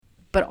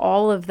But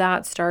all of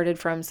that started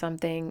from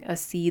a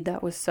seed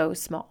that was so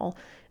small.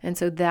 And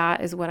so that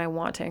is what I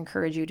want to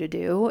encourage you to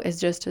do, is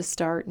just to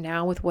start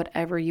now with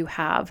whatever you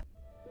have.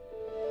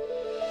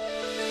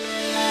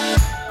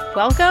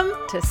 Welcome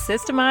to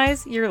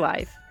Systemize Your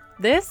Life.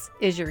 This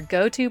is your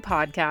go-to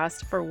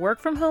podcast for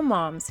work-from-home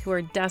moms who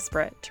are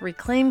desperate to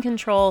reclaim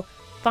control,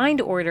 find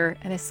order,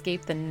 and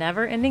escape the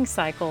never-ending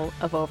cycle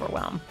of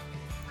overwhelm.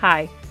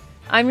 Hi,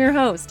 I'm your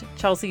host,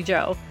 Chelsea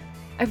Joe.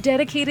 I've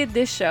dedicated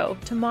this show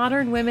to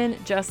modern women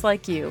just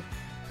like you,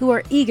 who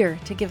are eager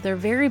to give their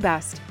very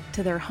best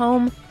to their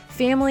home,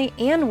 family,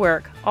 and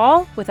work,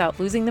 all without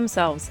losing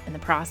themselves in the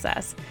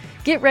process.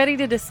 Get ready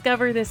to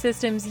discover the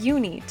systems you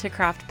need to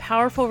craft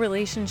powerful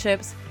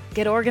relationships,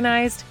 get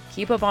organized,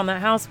 keep up on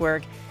that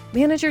housework,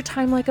 manage your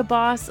time like a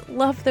boss,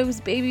 love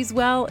those babies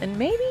well, and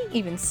maybe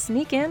even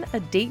sneak in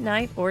a date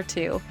night or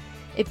two.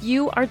 If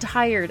you are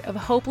tired of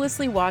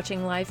hopelessly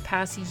watching life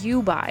pass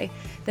you by,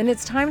 then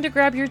it's time to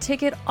grab your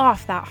ticket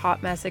off that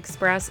hot mess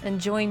express and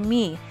join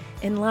me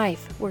in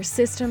life where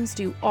systems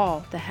do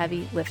all the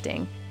heavy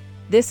lifting.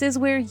 This is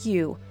where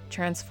you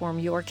transform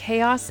your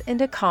chaos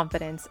into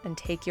confidence and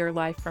take your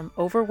life from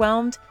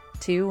overwhelmed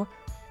to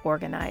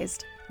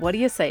organized. What do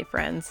you say,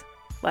 friends?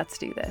 Let's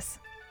do this.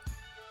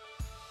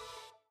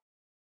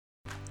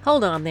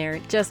 Hold on there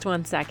just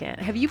one second.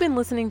 Have you been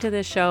listening to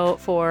this show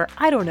for,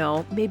 I don't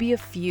know, maybe a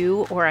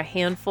few or a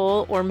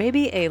handful or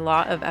maybe a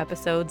lot of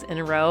episodes in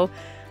a row?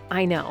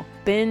 I know,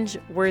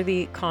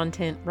 binge-worthy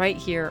content right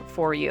here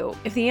for you.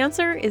 If the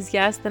answer is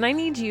yes, then I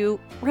need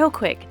you, real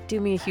quick, do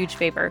me a huge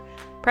favor.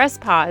 Press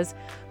pause,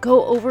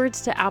 go over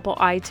to Apple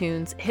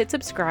iTunes, hit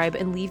subscribe,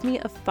 and leave me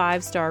a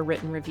 5-star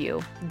written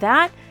review.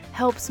 That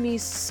helps me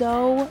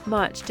so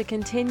much to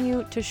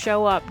continue to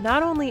show up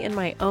not only in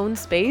my own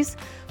space,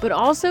 but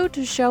also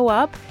to show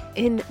up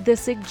in the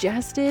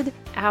suggested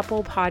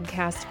Apple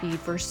podcast feed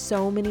for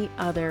so many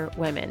other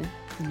women.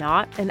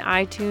 Not an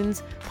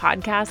iTunes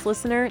podcast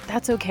listener?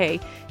 That's okay.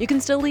 You can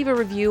still leave a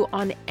review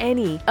on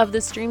any of the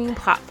streaming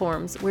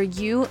platforms where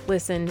you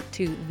listen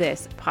to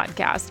this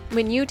podcast.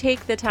 When you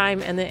take the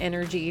time and the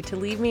energy to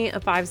leave me a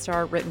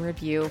 5-star written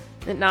review,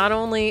 it not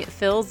only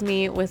fills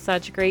me with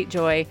such great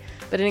joy,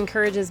 but it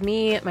encourages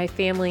me, my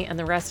family, and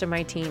the rest of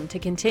my team to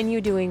continue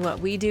doing what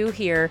we do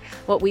here,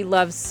 what we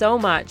love so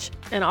much.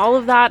 And all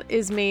of that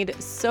is made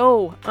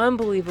so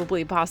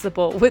unbelievably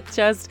possible with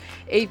just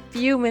a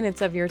few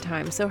minutes of your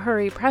time. So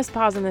hurry, press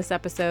pause on this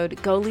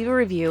episode, go leave a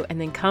review, and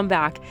then come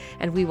back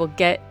and we will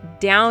get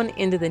down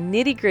into the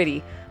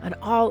nitty-gritty on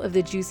all of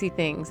the juicy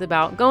things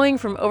about going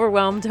from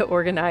overwhelmed to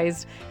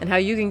organized and how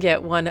you can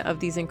get one of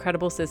these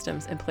incredible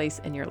systems in place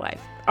in your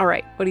life. All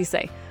right, what do you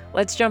say?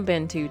 Let's jump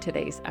into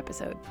today's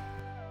episode.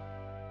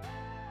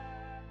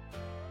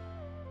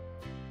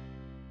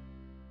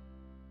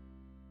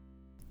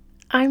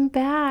 I'm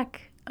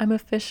back. I'm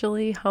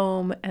officially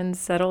home and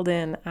settled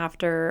in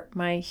after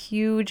my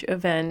huge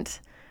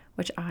event,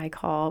 which I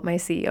call my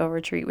CEO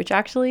retreat, which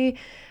actually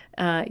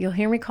you'll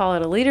hear me call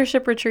it a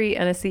leadership retreat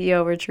and a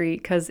CEO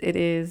retreat because it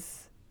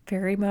is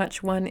very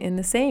much one in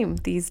the same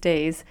these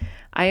days.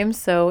 I am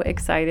so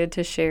excited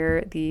to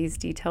share these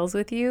details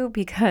with you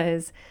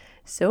because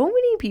so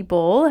many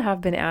people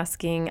have been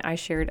asking. I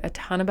shared a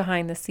ton of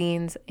behind the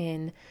scenes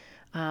in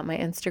my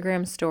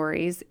Instagram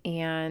stories,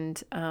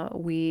 and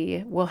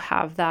we will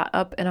have that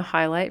up in a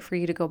highlight for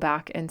you to go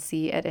back and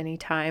see at any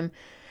time.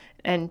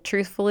 And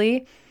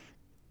truthfully,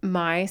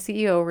 my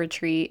CEO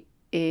retreat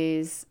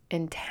is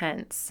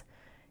intense.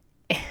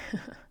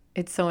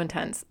 It's so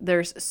intense.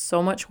 There's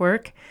so much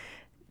work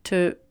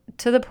to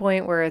the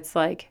point where it's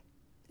like,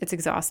 it's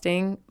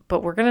exhausting,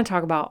 but we're going to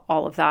talk about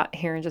all of that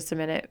here in just a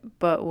minute.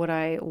 But what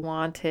I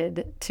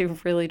wanted to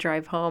really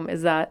drive home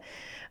is that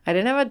I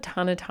didn't have a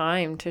ton of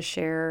time to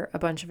share a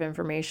bunch of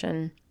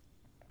information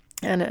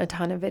and a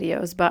ton of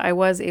videos, but I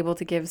was able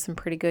to give some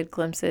pretty good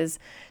glimpses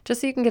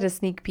just so you can get a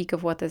sneak peek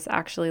of what this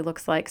actually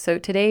looks like. So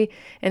today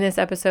in this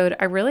episode,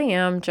 I really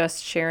am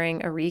just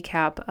sharing a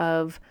recap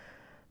of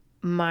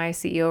my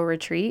CEO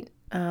retreat,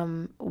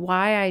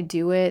 why I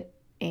do it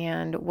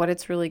and what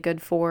it's really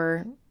good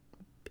for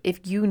if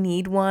you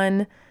need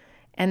one.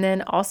 And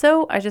then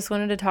also I just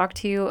wanted to talk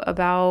to you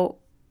about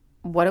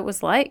what it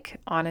was like,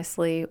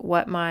 honestly,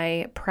 what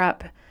my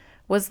prep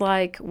was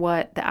like,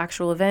 what the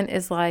actual event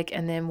is like,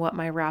 and then what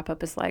my wrap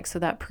up is like. So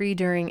that pre,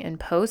 during, and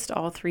post,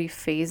 all 3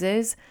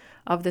 phases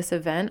of this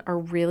event are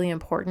really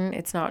important.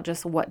 It's not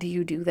just what do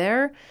you do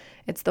there,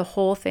 it's the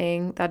whole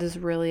thing that is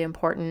really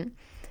important.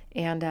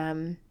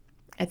 And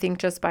I think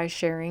just by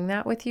sharing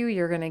that with you,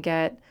 you're going to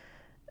get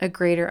a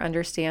greater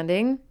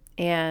understanding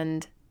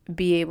and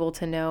be able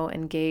to know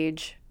and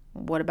gauge,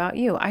 what about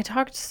you? I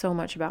talked so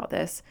much about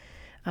this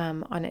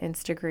on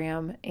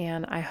Instagram,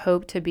 and I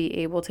hope to be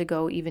able to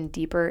go even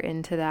deeper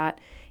into that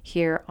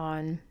here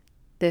on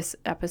this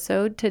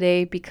episode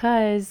today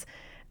because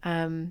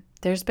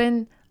there's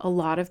been a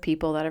lot of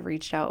people that have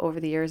reached out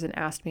over the years and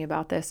asked me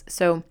about this.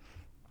 So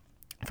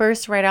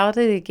first, right out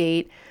of the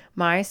gate,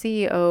 my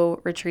CEO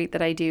retreat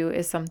that I do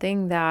is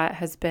something that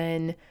has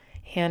been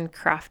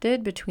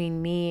handcrafted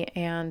between me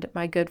and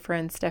my good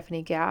friend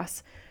Stephanie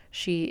Gass.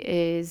 She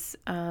is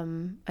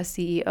a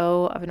CEO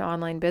of an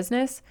online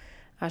business.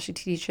 She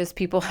teaches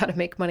people how to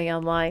make money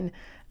online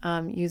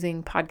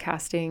using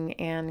podcasting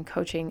and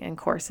coaching and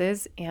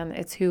courses. And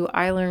it's who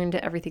I learned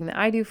everything that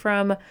I do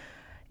from.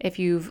 If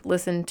you've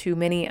listened to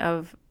many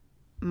of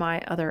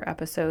my other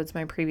episodes,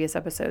 my previous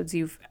episodes,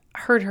 you've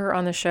heard her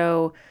on the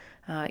show.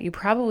 You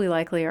probably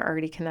likely are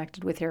already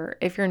connected with her.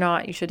 If you're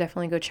not, you should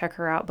definitely go check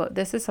her out. But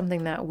this is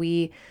something that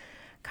we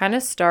kind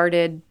of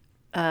started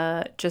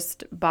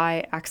just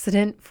by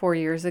accident 4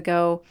 years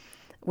ago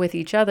with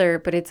each other.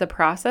 But it's a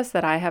process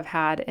that I have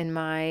had in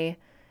my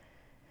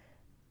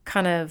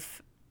kind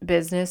of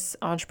business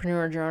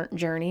entrepreneur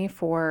journey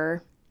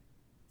for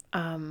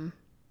a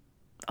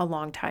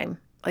long time,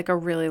 like a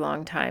really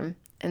long time.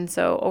 And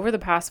so over the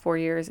past 4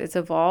 years, it's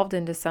evolved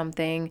into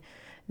something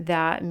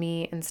that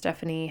me and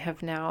Stephanie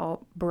have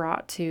now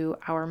brought to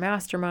our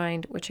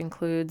mastermind, which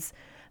includes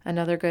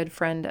another good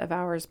friend of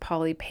ours,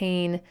 Polly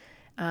Payne,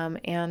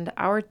 and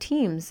our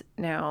teams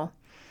now.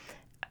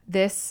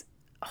 This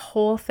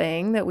whole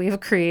thing that we've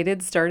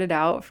created started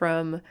out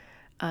from,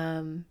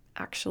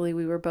 actually,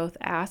 we were both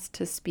asked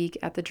to speak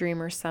at the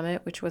Dreamer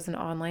Summit, which was an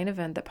online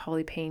event that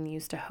Polly Payne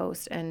used to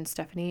host. And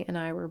Stephanie and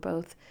I were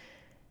both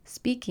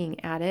speaking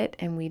at it,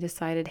 and we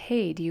decided,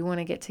 hey, do you want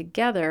to get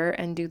together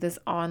and do this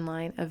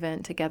online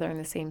event together in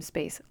the same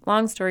space?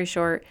 Long story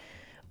short,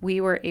 we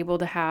were able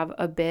to have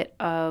a bit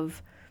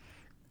of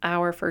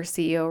our first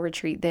CEO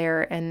retreat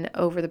there, and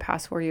over the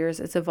past 4 years,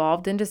 it's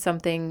evolved into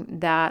something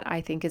that I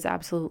think is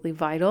absolutely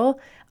vital.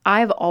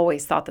 I've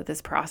always thought that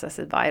this process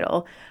is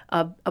vital.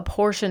 A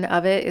portion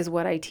of it is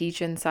what I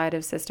teach inside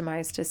of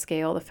Systemize to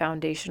Scale, the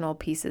foundational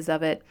pieces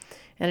of it,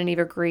 and an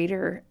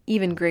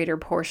even greater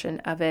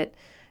portion of it,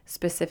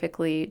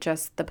 specifically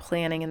just the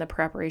planning and the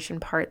preparation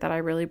part that I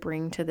really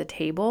bring to the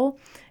table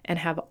and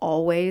have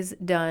always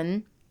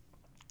done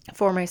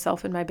for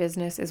myself and my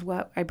business, is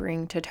what I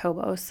bring to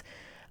Tobos.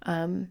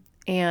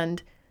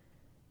 And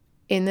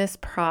in this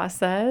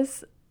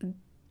process,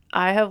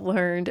 I have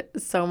learned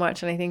so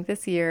much. And I think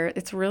this year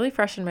it's really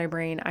fresh in my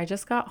brain. I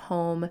just got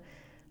home,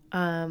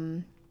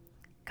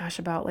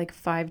 about like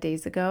 5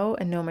 days ago,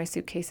 and no, my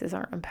suitcases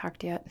aren't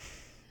unpacked yet.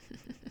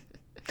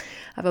 I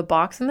have a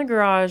box in the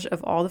garage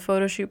of all the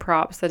photo shoot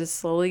props that is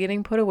slowly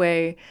getting put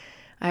away.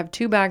 I have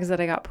 2 bags that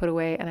I got put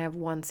away, and I have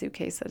 1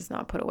 suitcase that is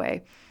not put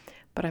away,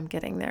 but I'm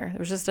getting there. There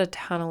was just a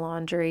ton of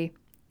laundry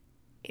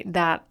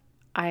that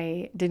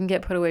I didn't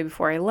get put away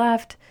before I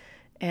left.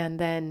 And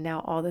then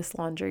now all this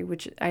laundry,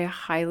 which I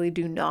highly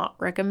do not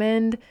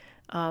recommend,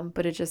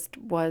 but it just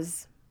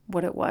was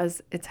what it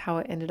was. It's how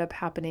it ended up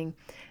happening.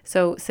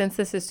 So since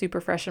this is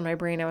super fresh in my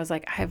brain, I was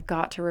like, I've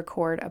got to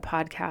record a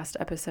podcast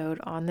episode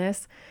on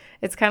this.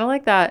 It's kind of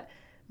like that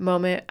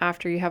moment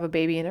after you have a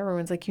baby and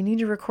everyone's like, you need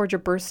to record your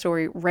birth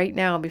story right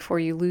now before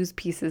you lose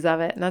pieces of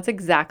it. And that's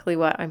exactly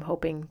what I'm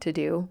hoping to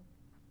do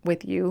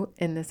with you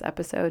in this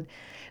episode.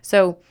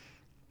 So,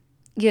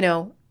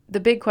 the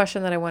big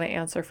question that I want to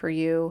answer for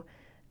you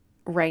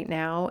right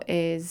now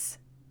is,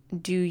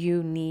 do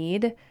you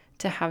need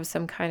to have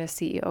some kind of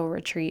CEO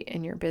retreat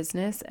in your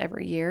business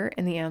every year?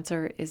 And the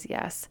answer is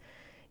yes.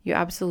 You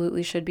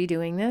absolutely should be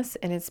doing this,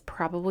 and it's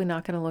probably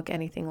not going to look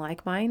anything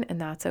like mine,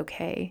 and that's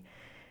okay.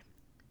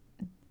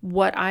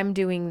 What I'm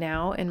doing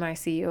now in my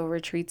CEO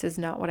retreats is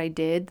not what I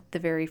did the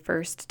very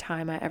first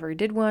time I ever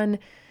did one,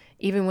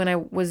 even when I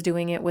was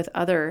doing it with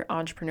other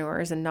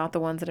entrepreneurs and not the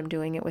ones that I'm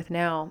doing it with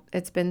now.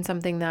 It's been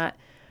something that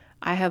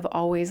I have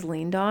always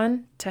leaned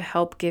on to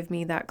help give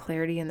me that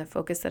clarity and the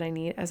focus that I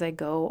need as I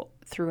go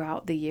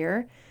throughout the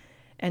year.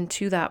 And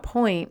to that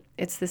point,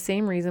 it's the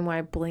same reason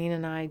why Blaine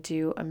and I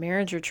do a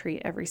marriage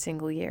retreat every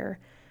single year.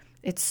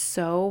 It's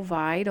so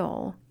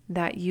vital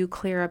that you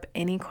clear up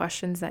any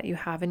questions that you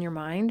have in your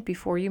mind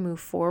before you move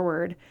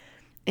forward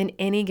in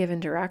any given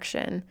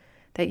direction,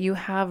 that you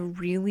have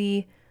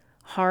really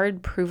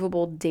hard,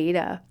 provable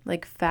data,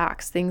 like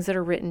facts, things that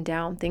are written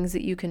down, things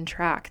that you can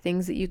track,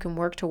 things that you can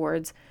work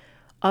towards.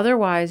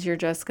 Otherwise, you're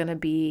just going to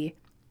be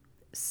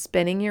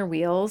spinning your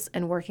wheels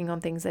and working on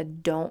things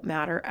that don't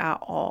matter at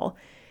all.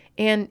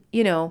 And,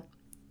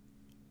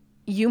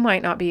 you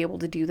might not be able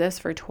to do this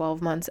for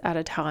 12 months at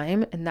a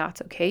time, and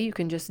that's okay. You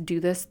can just do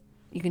this.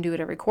 You can do it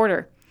every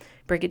quarter,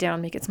 break it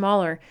down, make it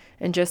smaller,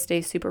 and just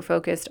stay super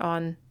focused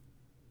on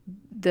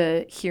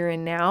the here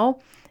and now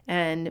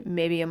and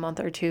maybe a month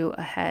or 2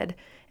 ahead.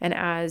 And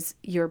as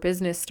your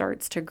business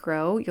starts to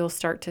grow, you'll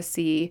start to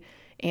see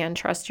and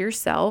trust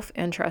yourself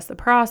and trust the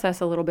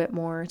process a little bit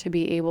more to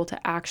be able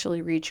to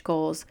actually reach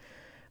goals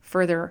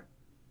further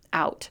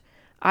out.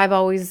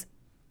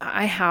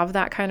 I have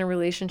that kind of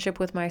relationship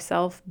with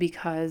myself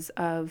because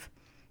of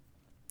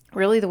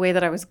really the way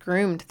that I was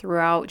groomed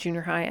throughout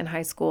junior high and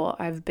high school.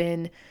 I've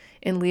been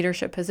in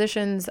leadership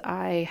positions.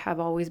 I have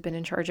always been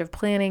in charge of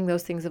planning.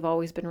 Those things have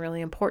always been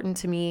really important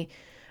to me.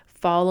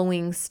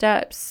 Following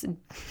steps,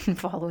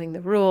 following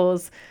the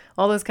rules,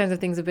 all those kinds of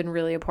things have been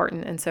really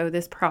important. And so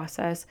this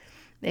process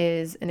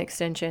is an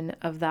extension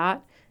of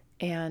that.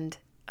 And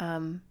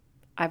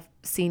I've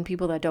seen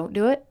people that don't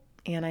do it,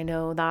 And I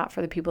know that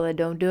for the people that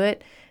don't do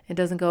it, it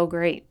doesn't go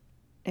great.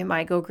 It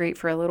might go great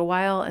for a little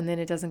while, and then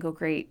it doesn't go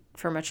great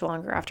for much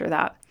longer after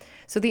that.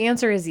 So the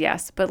answer is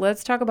yes, but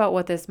let's talk about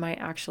what this might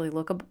actually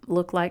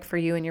look like for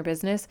you and your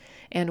business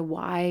and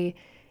why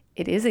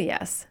it is a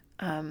yes.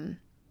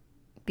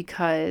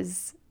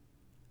 Because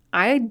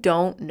I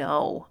don't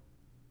know.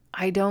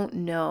 I don't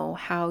know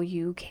how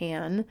you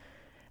can,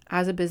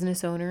 as a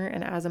business owner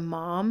and as a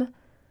mom,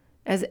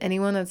 as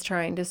anyone that's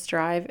trying to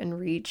strive and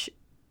reach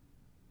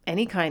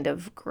any kind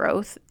of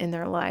growth in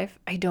their life,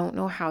 I don't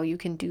know how you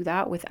can do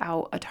that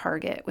without a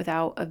target,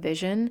 without a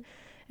vision,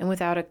 and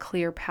without a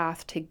clear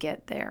path to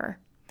get there.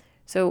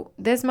 So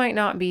this might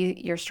not be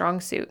your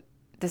strong suit.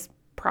 This is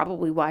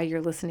probably why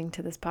you're listening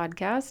to this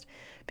podcast,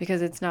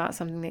 because it's not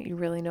something that you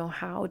really know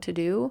how to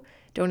do,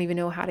 don't even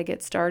know how to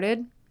get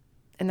started.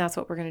 And that's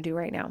what we're going to do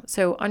right now.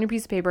 So on your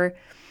piece of paper,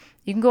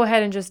 you can go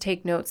ahead and just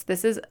take notes.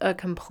 This is a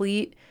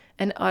complete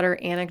and utter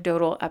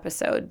anecdotal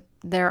episode.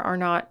 There are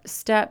not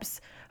steps.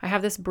 I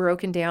have this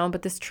broken down,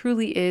 but this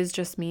truly is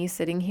just me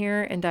sitting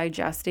here and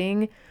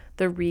digesting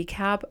the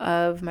recap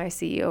of my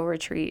CEO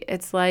retreat.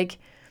 It's like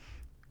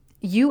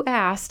you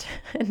asked,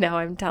 and now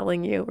I'm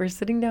telling you. We're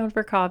sitting down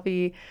for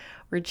coffee,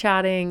 we're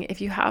chatting. If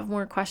you have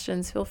more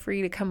questions, feel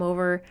free to come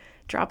over,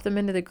 drop them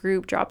into the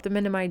group, drop them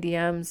into my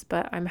DMs,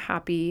 but I'm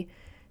happy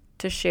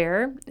to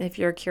share if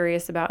you're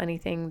curious about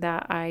anything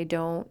that I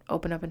don't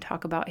open up and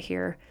talk about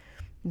here.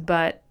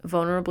 But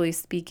vulnerably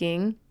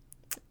speaking,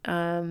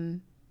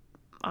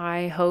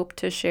 I hope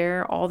to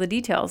share all the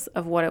details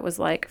of what it was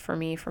like for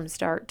me from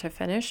start to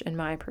finish in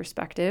my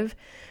perspective,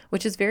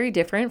 which is very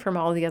different from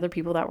all the other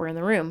people that were in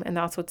the room. And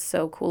that's what's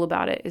so cool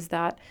about it, is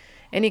that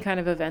any kind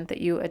of event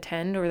that you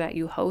attend or that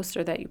you host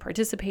or that you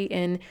participate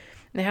in,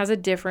 it has a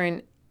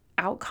different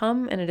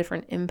outcome and a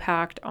different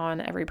impact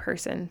on every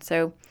person.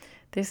 So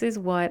this is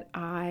what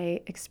I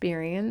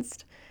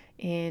experienced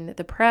in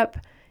the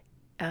prep,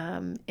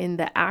 in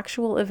the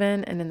actual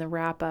event, and in the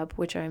wrap up,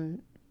 which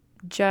I'm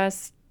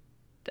just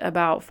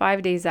about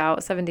 7 days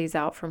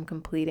out from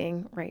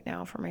completing right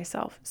now for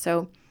myself.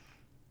 So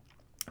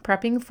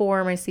prepping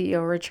for my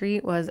CEO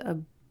retreat was a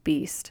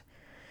beast.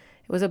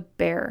 It was a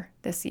bear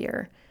this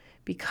year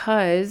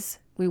because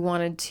we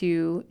wanted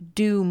to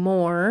do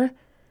more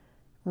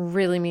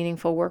really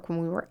meaningful work when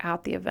we were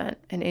at the event.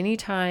 And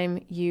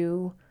anytime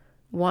you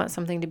want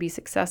something to be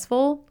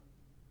successful,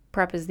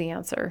 prep is the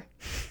answer.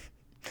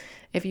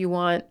 If you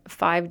want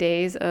 5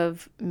 days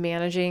of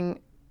managing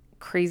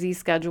crazy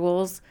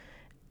schedules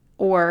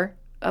or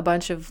a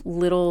bunch of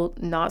little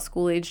not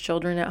school-age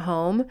children at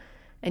home,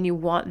 and you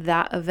want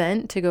that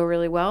event to go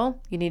really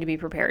well, you need to be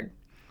prepared.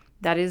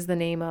 That is the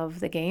name of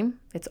the game.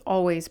 It's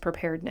always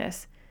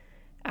preparedness.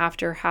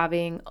 After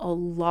having a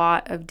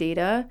lot of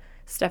data,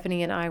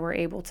 Stephanie and I were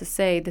able to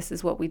say, this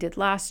is what we did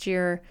last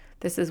year,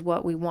 this is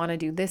what we want to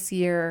do this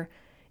year,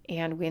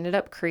 and we ended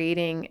up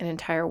creating an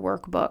entire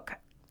workbook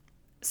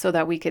so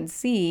that we could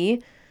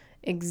see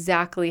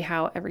exactly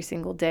how every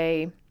single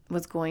day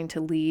was going to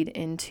lead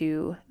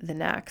into the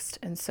next.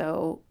 And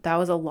so that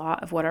was a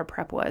lot of what our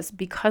prep was.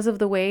 Because of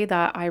the way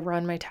that I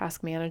run my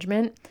task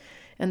management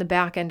and the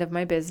back end of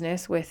my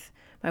business with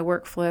my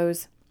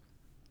workflows,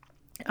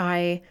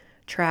 I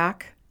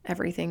track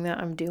everything that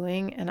I'm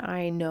doing, and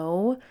I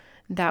know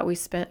that we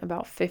spent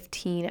about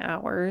 15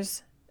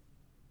 hours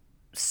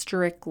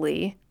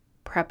strictly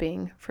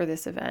prepping for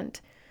this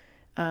event,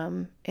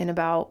 in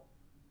about,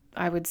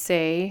 I would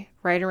say,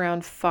 right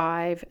around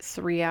 5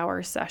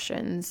 3-hour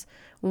sessions.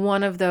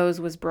 One of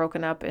those was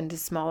broken up into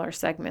smaller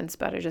segments,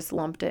 but I just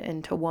lumped it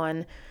into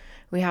one.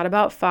 We had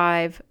about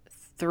 5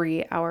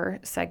 3-hour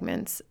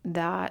segments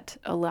that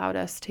allowed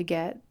us to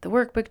get the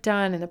workbook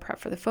done and the prep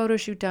for the photo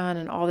shoot done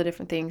and all the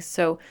different things.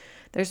 So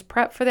there's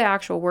prep for the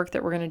actual work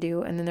that we're going to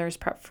do, and then there's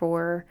prep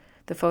for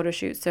the photo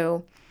shoot.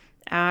 So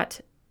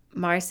at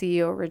my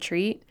CEO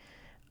retreat,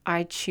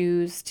 I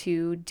choose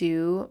to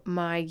do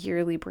my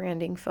yearly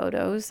branding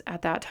photos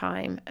at that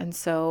time. And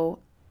so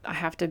I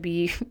have to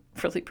be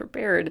really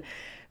prepared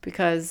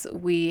because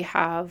we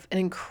have an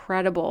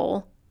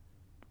incredible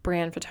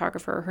brand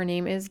photographer. Her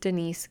name is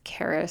Denise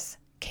Karis,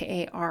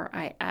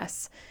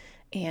 Karis.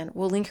 And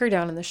we'll link her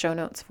down in the show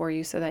notes for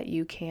you so that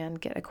you can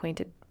get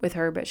acquainted with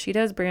her. But she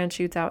does brand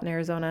shoots out in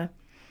Arizona,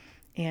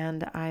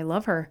 and I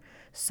love her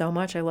so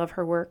much. I love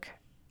her work.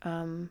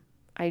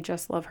 I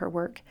just love her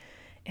work.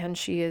 And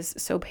she is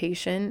so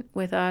patient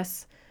with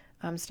us.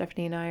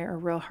 Stephanie and I are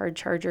real hard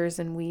chargers,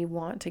 and we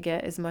want to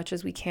get as much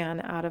as we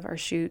can out of our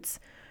shoots.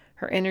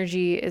 Her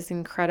energy is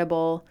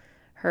incredible.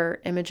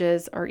 Her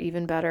images are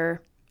even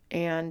better.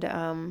 And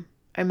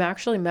I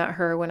actually met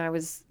her when I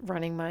was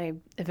running my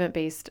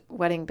event-based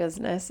wedding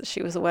business.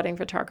 She was a wedding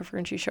photographer,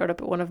 and she showed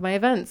up at one of my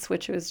events,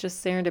 which was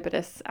just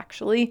serendipitous,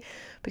 actually,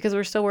 because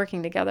we're still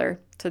working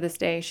together to this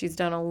day. She's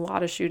done a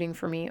lot of shooting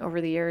for me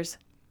over the years.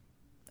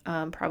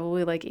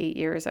 Probably like 8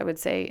 years, I would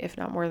say, if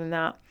not more than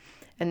that.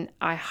 And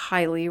I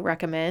highly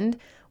recommend,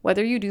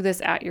 whether you do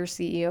this at your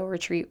CEO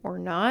retreat or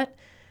not,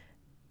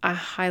 I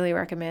highly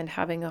recommend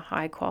having a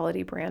high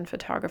quality brand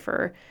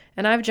photographer.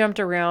 And I've jumped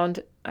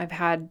around. I've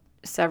had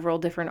several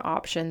different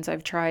options.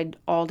 I've tried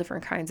all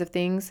different kinds of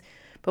things,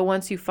 but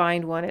once you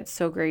find one, it's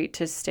so great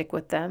to stick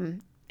with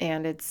them.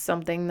 And it's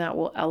something that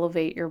will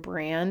elevate your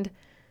brand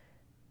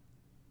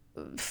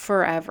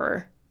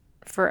forever,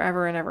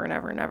 forever and ever and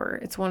ever and ever.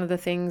 It's one of the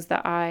things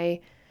that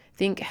I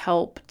think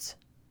helped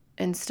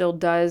and still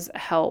does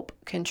help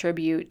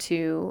contribute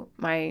to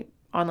my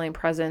online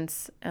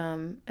presence.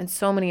 And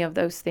so many of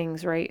those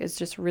things, right, is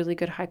just really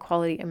good, high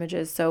quality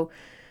images. So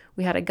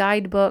we had a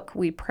guidebook.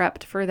 We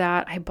prepped for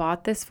that. I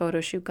bought this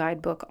photo shoot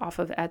guidebook off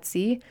of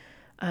Etsy.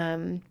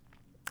 And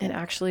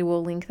actually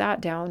we'll link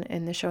that down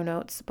in the show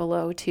notes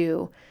below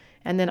too.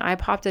 And then I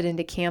popped it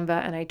into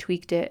Canva and I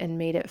tweaked it and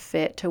made it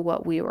fit to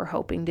what we were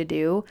hoping to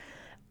do.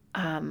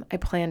 I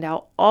planned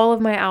out all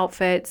of my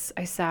outfits.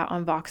 I sat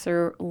on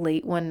Voxer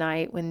late one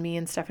night when me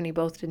and Stephanie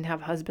both didn't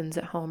have husbands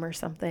at home or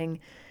something.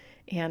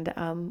 And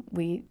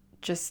we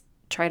just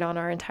tried on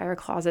our entire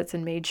closets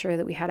and made sure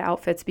that we had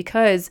outfits,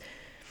 because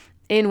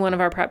in one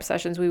of our prep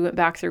sessions, we went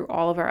back through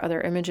all of our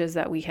other images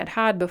that we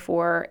had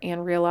before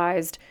and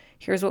realized,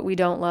 here's what we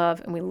don't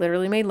love. And we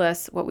literally made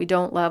lists, what we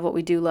don't love, what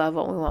we do love,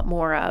 what we want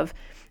more of.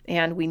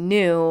 And we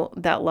knew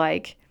that,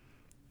 like,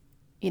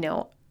 you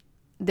know,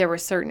 there were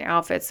certain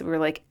outfits that we were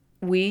like,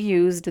 we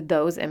used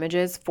those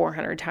images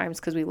 400 times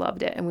because we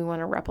loved it and we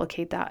want to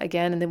replicate that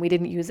again. And then we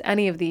didn't use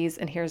any of these,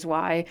 and here's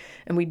why.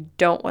 And we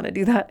don't want to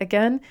do that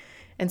again.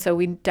 And so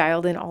we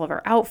dialed in all of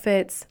our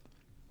outfits,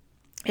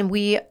 and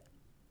we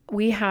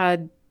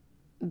had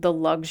the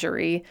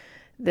luxury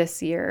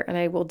this year, and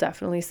I will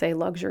definitely say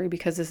luxury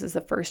because this is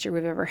the first year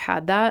we've ever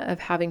had that, of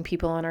having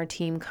people on our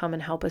team come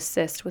and help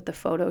assist with the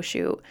photo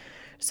shoot.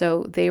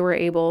 So they were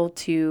able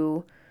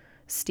to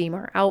steam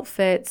our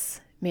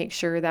outfits, make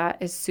sure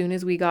that as soon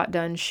as we got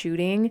done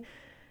shooting,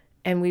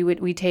 and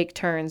we take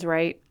turns,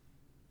 right?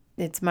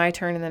 It's my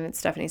turn and then it's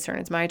Stephanie's turn.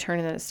 It's my turn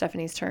and then it's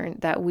Stephanie's turn,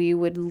 that we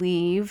would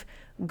leave,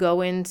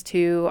 go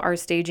into our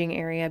staging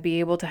area, be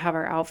able to have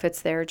our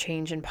outfits there,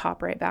 change and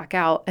pop right back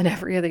out. And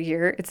every other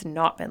year, it's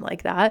not been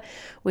like that.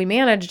 We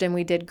managed and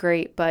we did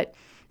great, but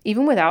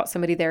even without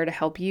somebody there to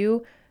help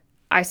you,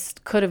 I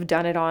could have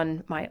done it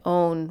on my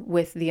own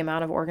with the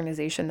amount of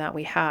organization that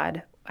we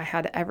had. I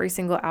had every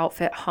single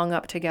outfit hung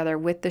up together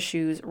with the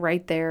shoes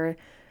right there,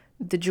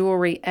 the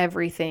jewelry,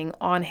 everything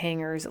on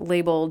hangers,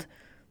 labeled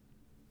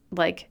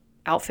like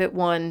outfit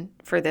 1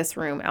 for this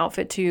room,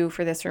 outfit 2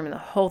 for this room, and the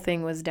whole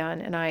thing was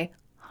done. And I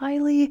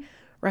highly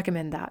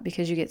recommend that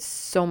because you get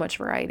so much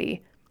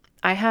variety.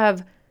 I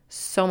have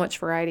so much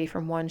variety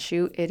from one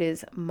shoot. It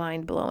is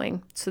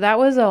mind-blowing. So that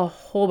was a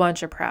whole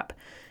bunch of prep.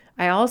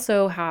 I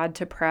also had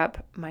to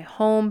prep my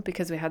home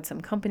because we had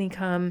some company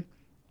come.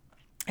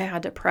 I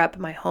had to prep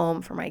my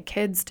home for my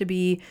kids to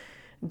be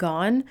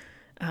gone,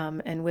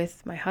 and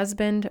with my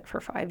husband for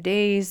 5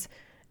 days.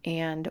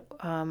 And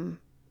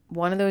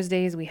one of those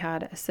days we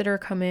had a sitter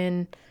come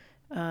in,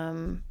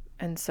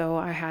 and so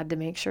I had to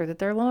make sure that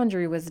their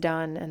laundry was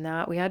done and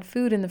that we had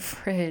food in the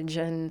fridge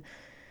and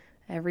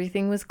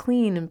everything was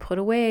clean and put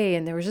away.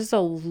 And there was just a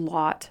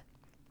lot.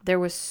 There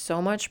was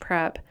so much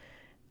prep.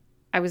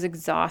 I was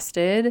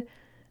exhausted,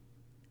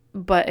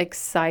 but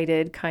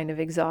excited, kind of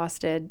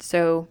exhausted.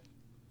 So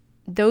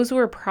those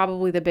were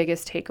probably the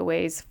biggest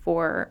takeaways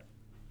for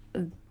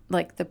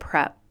like the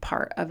prep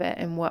part of it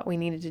and what we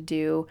needed to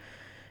do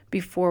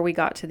before we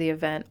got to the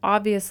event.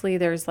 Obviously,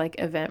 there's like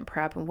event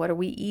prep and what are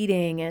we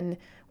eating and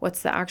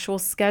what's the actual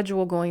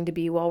schedule going to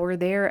be while we're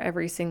there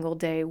every single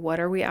day? What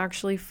are we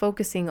actually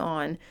focusing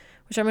on?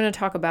 Which I'm going to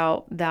talk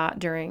about that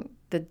during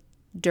the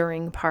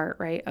part,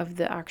 right, of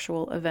the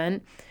actual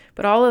event.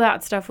 But all of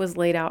that stuff was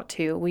laid out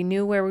too. We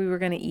knew where we were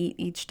going to eat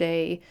each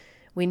day.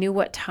 We knew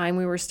what time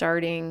we were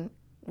starting.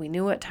 We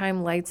knew what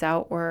time lights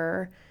out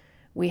were.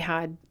 We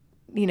had,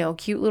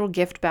 cute little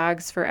gift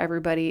bags for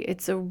everybody.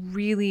 It's a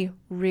really,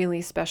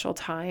 really special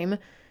time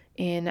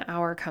in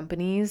our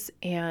companies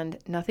and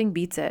nothing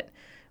beats it.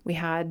 We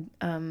had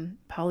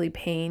Polly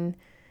Payne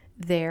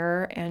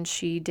there, and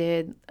she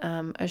did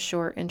a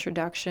short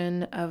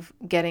introduction of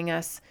getting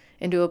us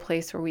into a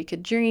place where we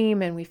could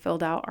dream, and we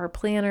filled out our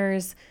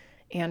planners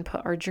and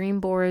put our dream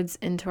boards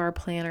into our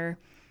planner.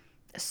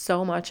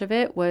 So much of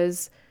it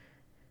was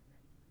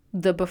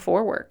the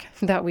before work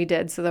that we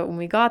did so that when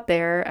we got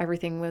there,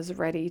 everything was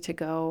ready to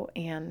go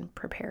and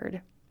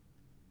prepared.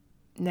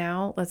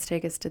 Now let's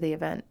take us to the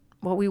event.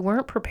 What we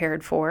weren't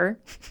prepared for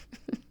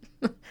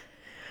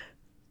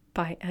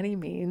by any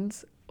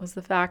means was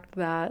the fact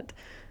that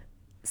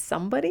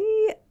somebody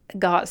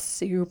got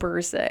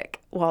super sick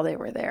while they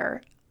were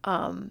there.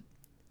 And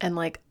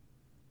like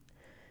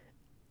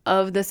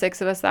of the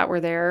 6 of us that were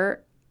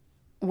there,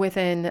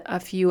 within a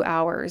few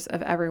hours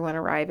of everyone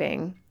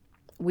arriving,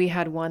 we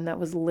had one that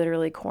was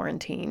literally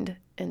quarantined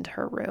into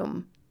her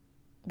room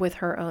with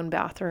her own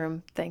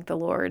bathroom, thank the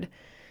Lord.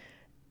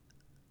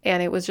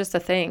 And it was just a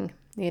thing,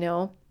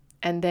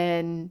 and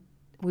then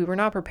we were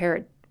not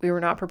prepared. We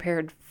were not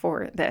prepared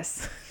for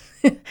this.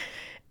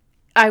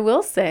 I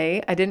will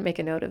say, I didn't make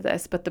a note of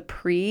this, but the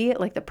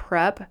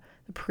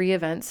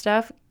pre-event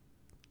stuff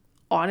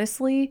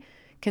honestly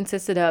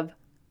consisted of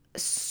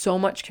so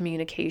much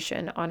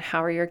communication on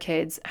how are your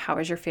kids, how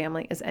is your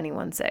family, is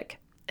anyone sick?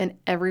 And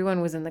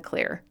everyone was in the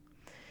clear.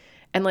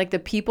 And like the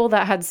people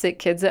that had sick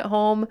kids at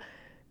home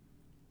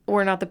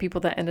were not the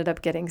people that ended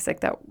up getting sick.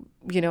 That,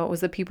 it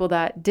was the people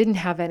that didn't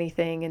have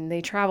anything and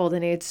they traveled.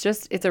 And it's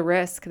a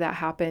risk that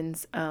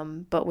happens,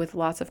 but with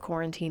lots of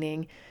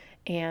quarantining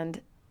and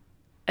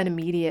an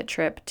immediate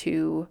trip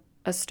to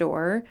a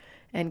store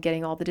and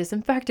getting all the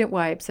disinfectant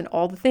wipes and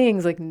all the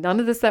things, like none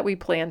of this that we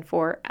planned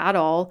for at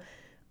all.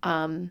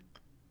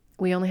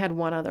 We only had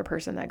one other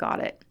person that got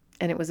it,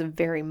 and it was a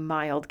very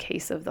mild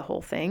case of the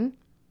whole thing.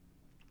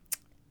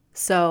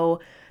 So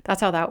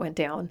that's how that went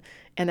down.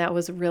 And that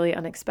was really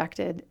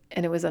unexpected.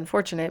 And it was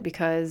unfortunate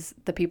because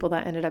the people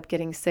that ended up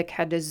getting sick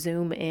had to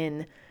Zoom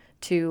in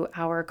to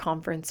our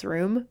conference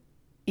room,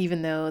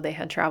 even though they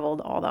had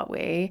traveled all that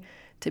way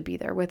to be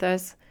there with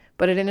us.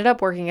 But it ended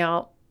up working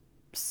out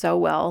so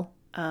well.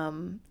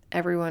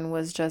 Everyone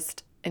was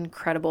just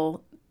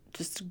incredible,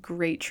 just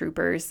great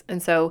troopers.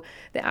 And so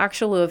the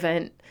actual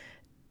event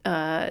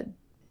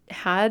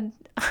had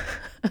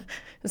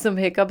some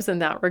hiccups in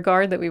that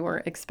regard that we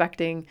weren't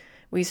expecting.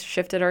 We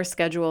shifted our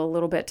schedule a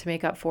little bit to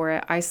make up for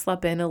it. I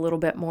slept in a little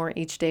bit more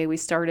each day. We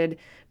started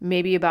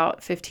maybe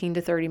about 15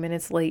 to 30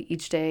 minutes late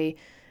each day,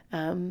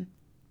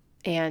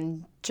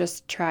 and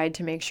just tried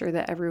to make sure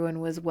that everyone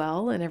was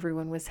well and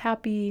everyone was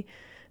happy.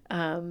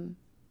 And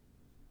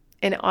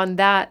on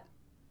that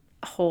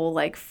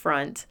whole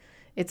front,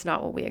 it's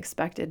not what we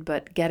expected,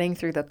 but getting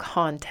through the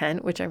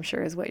content, which I'm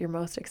sure is what you're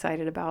most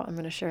excited about, I'm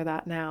going to share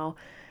that now,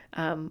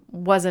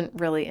 wasn't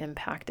really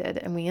impacted.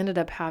 And we ended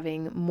up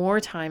having more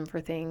time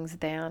for things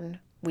than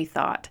we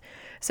thought.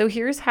 So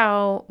here's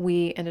how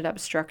we ended up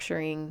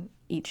structuring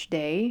each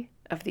day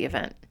of the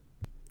event.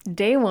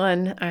 Day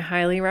one, I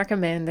highly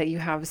recommend that you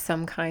have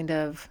some kind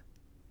of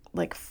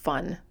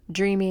fun,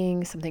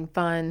 dreaming, something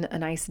fun, a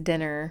nice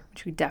dinner,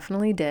 which we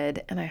definitely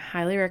did. And I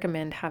highly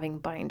recommend having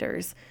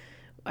binders.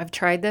 I've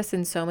tried this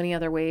in so many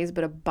other ways,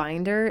 but a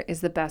binder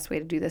is the best way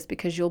to do this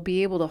because you'll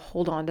be able to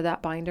hold on to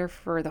that binder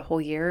for the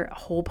whole year,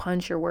 hole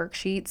punch your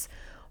worksheets,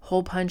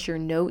 hole punch your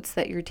notes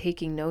that you're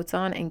taking notes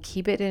on, and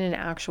keep it in an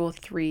actual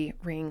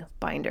 3-ring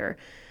binder.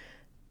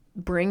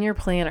 Bring your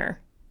planner,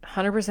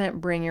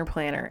 100% bring your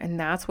planner. And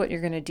that's what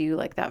you're going to do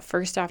that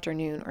first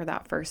afternoon or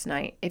that first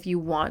night. If you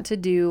want to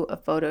do a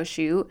photo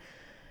shoot,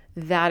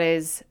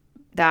 that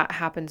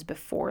happens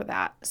before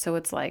that. So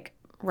it's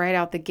right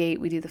out the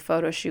gate, we do the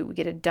photo shoot, we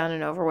get it done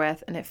and over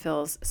with, and it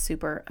feels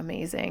super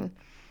amazing.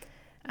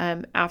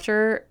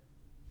 After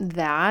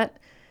that,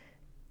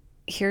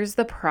 here's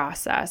the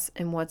process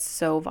and what's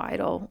so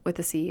vital with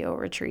the CEO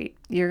retreat.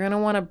 You're going to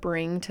want to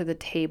bring to the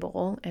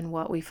table, and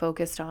what we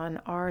focused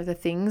on are the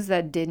things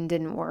that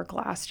didn't work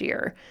last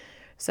year.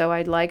 So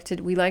we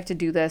like to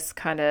do this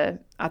kind of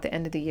at the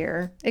end of the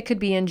year. It could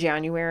be in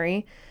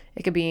January,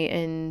 it could be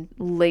in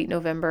late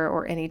November,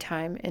 or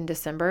anytime in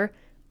December,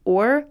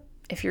 or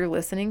if you're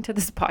listening to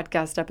this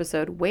podcast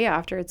episode way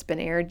after it's been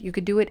aired, you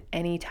could do it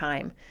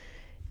anytime.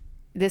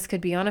 This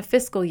could be on a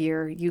fiscal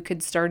year. You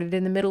could start it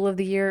in the middle of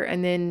the year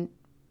and then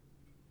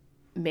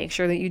make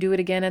sure that you do it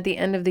again at the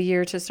end of the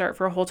year to start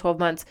for a whole 12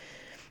 months.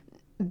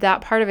 That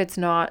part of it's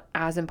not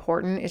as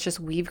important. It's just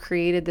we've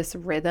created this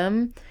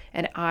rhythm,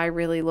 and I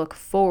really look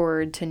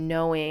forward to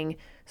knowing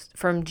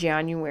from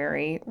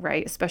January,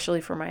 right?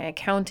 Especially for my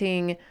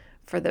accounting,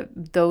 for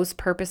those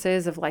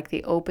purposes of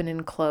the open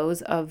and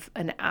close of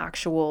an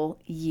actual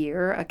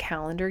year, a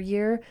calendar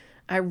year.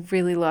 I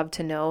really love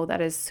to know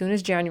that as soon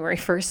as January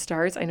 1st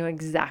starts, I know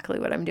exactly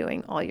what I'm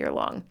doing all year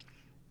long.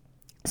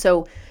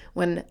 So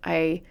when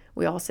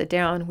we all sit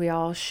down, we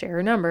all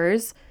share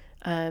numbers,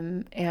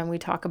 and we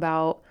talk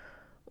about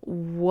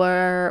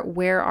where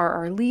are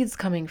our leads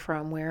coming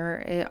from?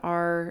 Where's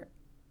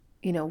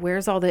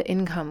all the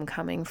income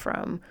coming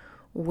from?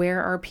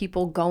 Where are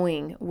people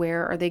going?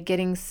 Where are they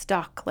getting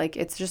stuck?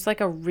 It's just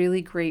a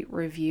really great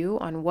review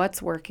on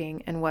what's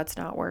working and what's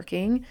not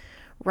working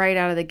right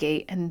out of the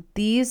gate. And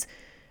these,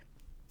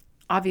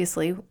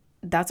 obviously,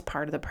 that's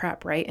part of the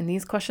prep, right? And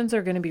these questions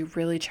are going to be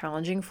really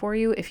challenging for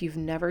you if you've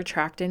never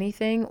tracked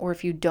anything, or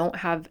if you don't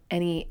have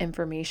any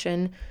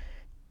information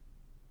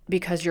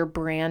because you're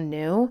brand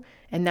new,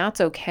 and that's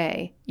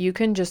okay. You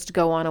can just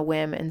go on a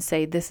whim and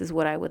say, this is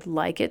what I would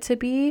like it to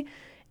be.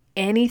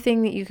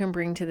 Anything that you can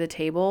bring to the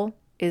table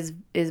is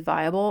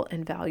viable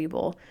and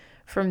valuable.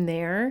 From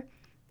there,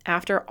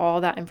 after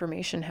all that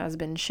information has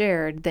been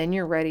shared, then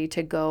you're ready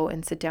to go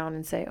and sit down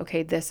and say,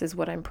 okay, this is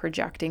what I'm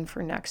projecting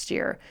for next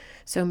year.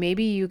 So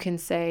maybe you can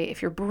say,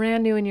 if you're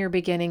brand new in your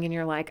beginning and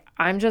you're like,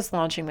 I'm just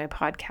launching my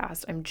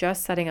podcast, I'm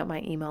just setting up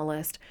my email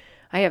list,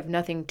 I have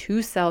nothing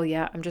to sell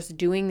yet, I'm just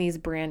doing these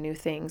brand new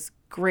things.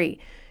 Great.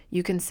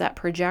 You can set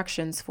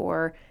projections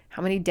for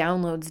how many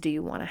downloads do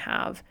you want to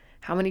have?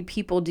 How many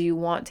people do you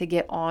want to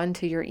get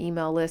onto your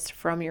email list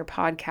from your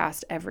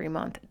podcast every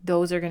month?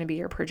 Those are going to be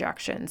your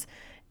projections.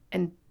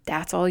 And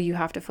that's all you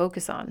have to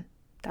focus on.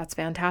 That's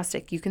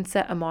fantastic. You can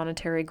set a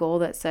monetary goal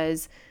that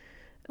says,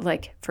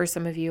 for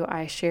some of you,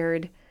 I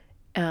shared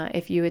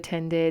If you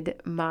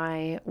attended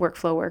my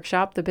workflow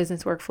workshop, the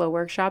business workflow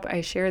workshop,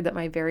 I shared that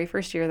my very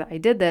first year that I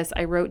did this,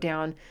 I wrote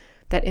down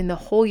that in the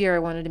whole year I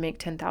wanted to make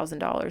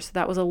 $10,000. So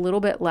that was a little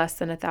bit less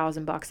than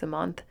 $1,000 a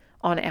month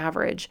on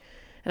average.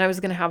 And I was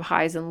going to have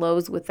highs and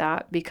lows with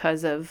that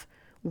because of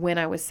when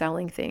I was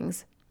selling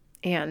things.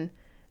 And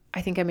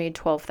I think I made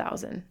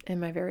 12,000 in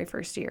my very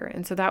first year.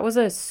 And so that was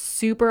a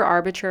super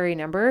arbitrary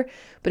number,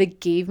 but it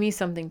gave me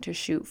something to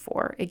shoot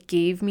for. It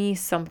gave me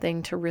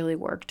something to really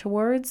work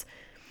towards.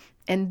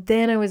 And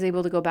then I was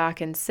able to go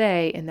back and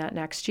say in that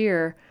next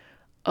year,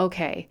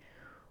 okay,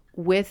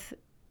 with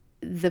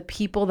the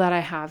people that I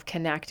have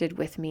connected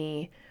with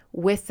me,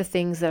 with the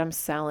things that I'm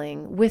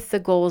selling, with the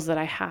goals that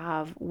I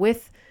have,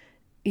 with,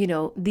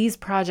 these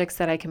projects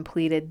that I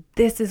completed,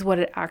 this is what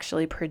it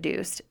actually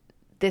produced.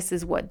 This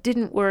is what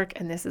didn't work,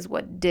 and this is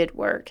what did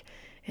work.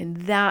 And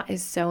that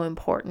is so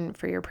important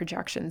for your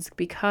projections,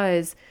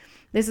 because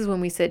this is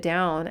when we sit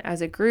down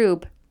as a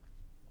group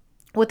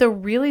with a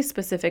really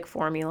specific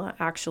formula,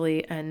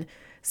 actually. And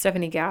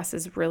Stephanie Gass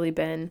has really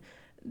been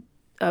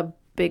a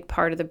big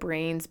part of the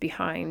brains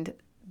behind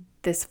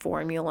this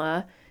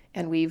formula.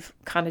 And we've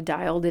kind of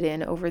dialed it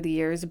in over the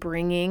years,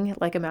 bringing,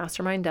 like a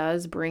mastermind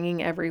does,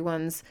 bringing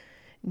everyone's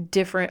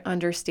different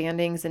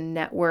understandings and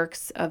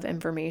networks of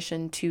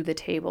information to the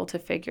table to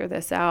figure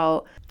this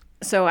out.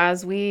 So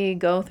as we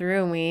go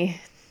through and we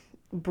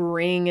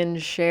bring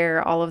and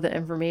share all of the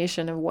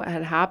information of what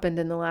had happened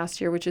in the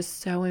last year, which is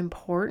so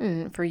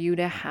important for you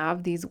to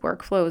have these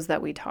workflows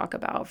that we talk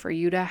about, for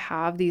you to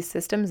have these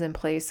systems in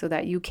place so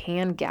that you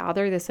can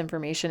gather this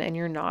information and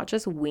you're not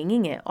just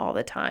winging it all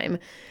the time.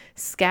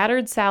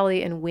 Scattered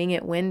Sally and Wing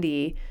It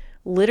Wendy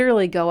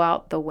literally go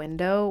out the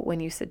window when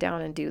you sit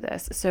down and do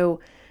this. So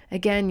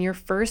again, your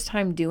first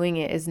time doing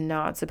it is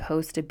not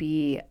supposed to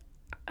be,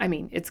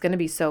 it's going to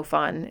be so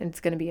fun. It's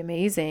going to be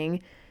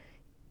amazing.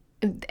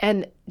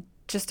 And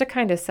just to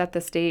kind of set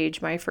the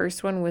stage, my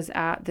first one was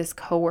at this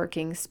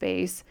co-working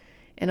space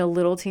in a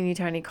little teeny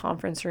tiny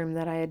conference room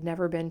that I had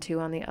never been to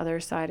on the other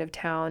side of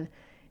town.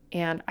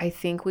 And I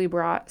think we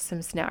brought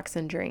some snacks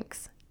and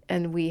drinks,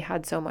 and we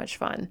had so much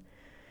fun.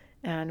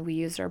 And we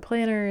used our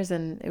planners,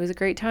 and it was a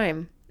great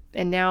time.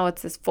 And now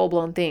it's this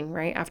full-blown thing,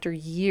 right? After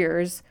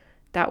years,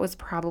 that was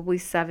probably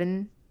 6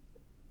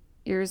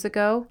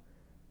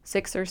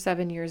 or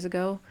 7 years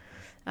ago,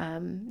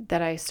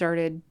 that I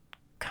started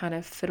kind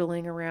of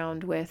fiddling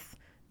around with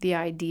the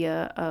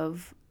idea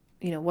of,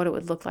 what it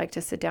would look like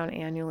to sit down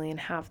annually and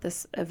have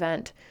this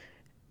event.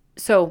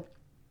 So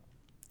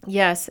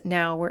yes,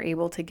 now we're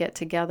able to get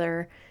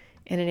together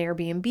in an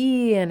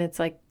Airbnb, and it's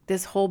like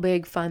this whole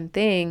big fun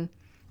thing.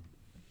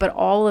 But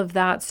all of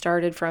that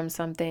started from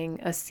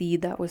a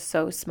seed that was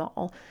so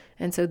small.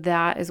 And so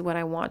that is what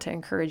I want to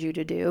encourage you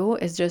to do,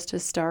 is just to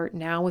start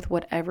now with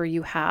whatever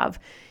you have.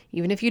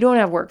 Even if you don't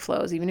have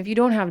workflows, even if you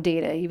don't have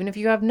data, even if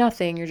you have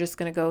nothing, you're just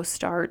going to go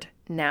start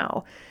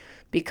now,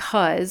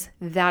 because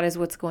that is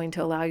what's going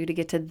to allow you to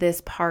get to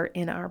this part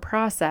in our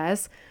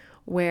process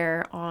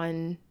where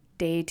on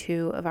day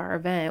 2 of our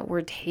event,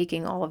 we're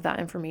taking all of that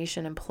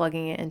information and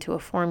plugging it into a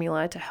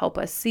formula to help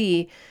us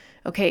see,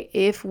 okay,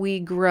 if we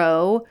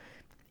grow,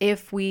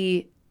 if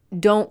we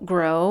don't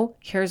grow,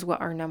 here's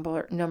what our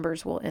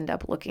numbers will end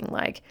up looking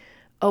like.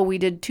 Oh, we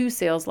did 2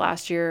 sales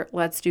last year,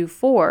 let's do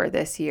 4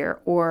 this year.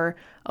 Or,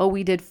 oh,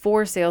 we did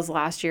 4 sales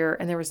last year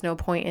and there was no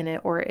point in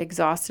it, or it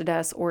exhausted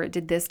us, or it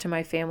did this to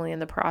my family in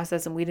the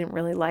process and we didn't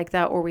really like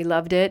that, or we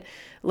loved it.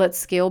 Let's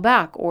scale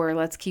back, or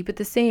let's keep it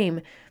the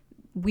same.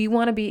 We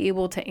want to be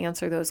able to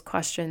answer those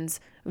questions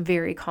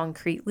very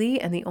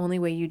concretely. And the only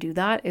way you do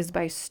that is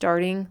by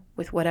starting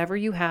with whatever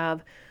you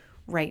have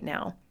right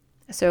now.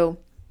 So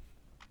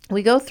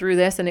we go through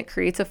this and it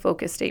creates a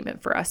focus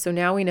statement for us. So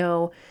now we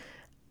know,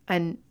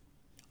 and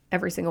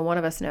every single one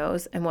of us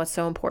knows, and what's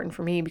so important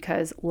for me,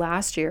 because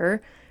last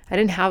year I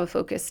didn't have a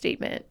focus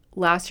statement.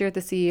 Last year at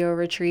the CEO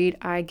retreat,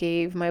 I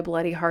gave my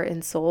bloody heart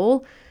and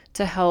soul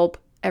to help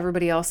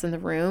everybody else in the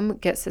room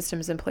get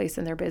systems in place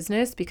in their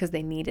business, because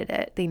they needed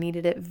it. They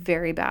needed it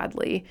very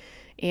badly.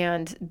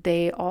 And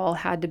they all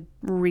had to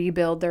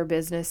rebuild their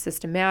business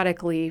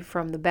systematically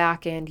from the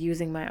back end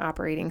using my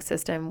operating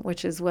system,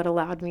 which is what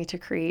allowed me to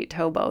create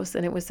Tobos.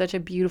 And it was such a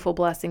beautiful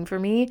blessing for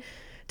me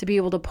to be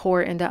able to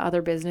pour into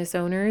other business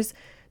owners,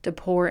 to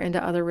pour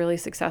into other really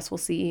successful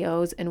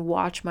CEOs and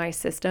watch my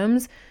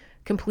systems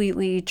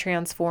completely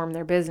transform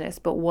their business.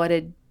 But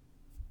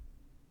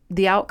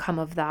the outcome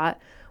of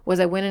that was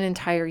I went an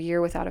entire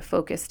year without a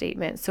focus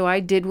statement. So I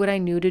did what I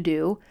knew to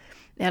do.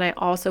 And I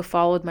also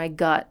followed my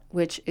gut,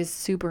 which is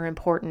super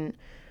important.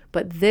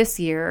 But this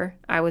year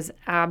I was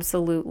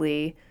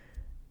absolutely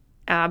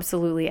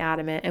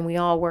adamant, and we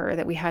all were,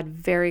 that we had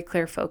very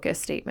clear focus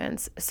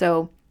statements.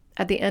 So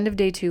at the end of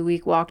day 2,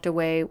 we walked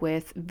away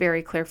with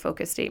very clear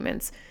focus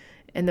statements.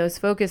 And those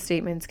focus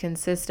statements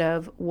consist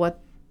of what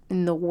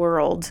in the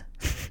world,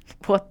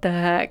 what the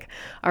heck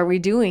are we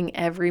doing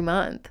every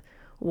month?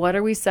 What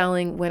are we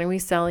selling? When are we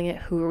selling it?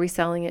 Who are we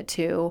selling it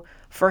to?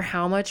 For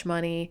how much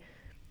money?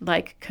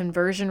 Like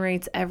conversion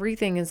rates,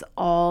 everything is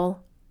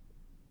all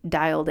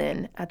dialed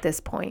in at this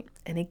point.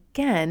 And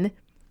again,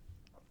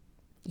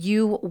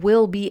 you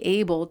will be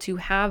able to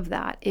have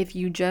that if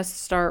you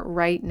just start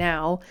right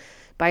now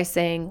by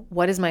saying,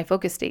 what is my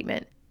focus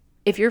statement?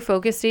 If your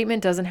focus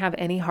statement doesn't have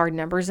any hard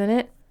numbers in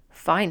it,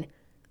 fine.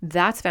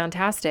 That's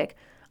fantastic.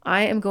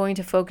 I am going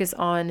to focus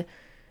on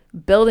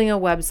building a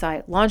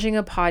website, launching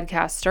a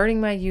podcast, starting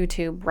my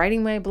YouTube,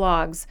 writing my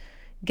blogs,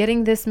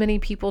 getting this many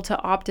people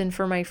to opt in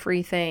for my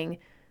free thing.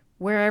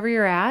 Wherever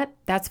you're at,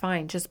 that's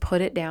fine. Just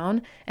put it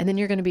down, and then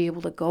you're going to be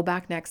able to go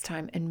back next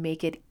time and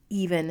make it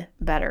even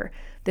better.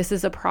 This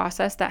is a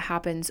process that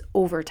happens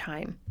over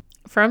time.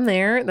 From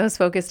there, those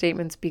focus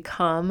statements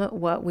become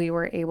what we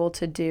were able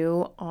to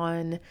do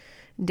on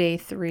day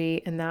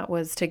 3, and that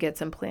was to get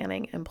some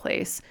planning in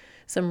place.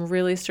 Some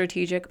really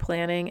strategic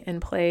planning in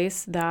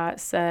place that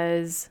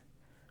says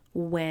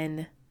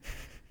when.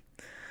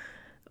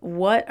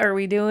 What are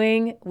we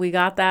doing? We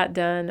got that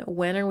done.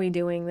 When are we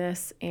doing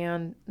this?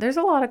 And there's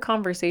a lot of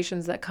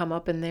conversations that come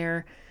up in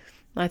there.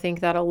 I think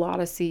that a lot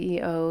of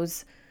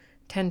CEOs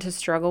tend to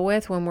struggle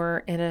with when we're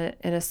in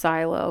a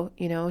silo.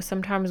 You know,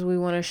 sometimes we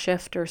want to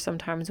shift or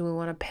sometimes we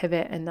want to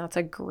pivot, and that's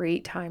a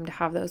great time to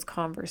have those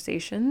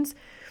conversations.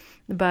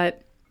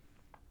 But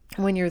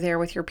when you're there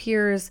with your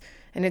peers,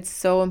 and it's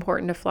so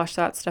important to flush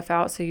that stuff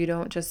out so you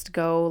don't just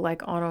go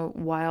like on a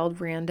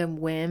wild random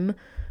whim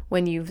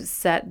when you've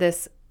set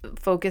this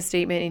focus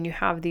statement and you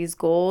have these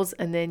goals,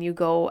 and then you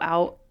go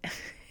out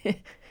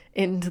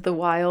into the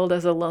wild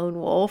as a lone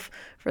wolf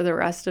for the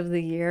rest of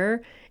the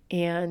year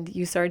and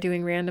you start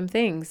doing random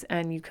things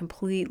and you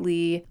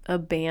completely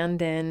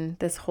abandon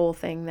this whole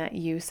thing that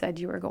you said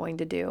you were going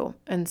to do.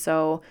 And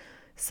so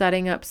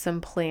setting up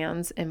some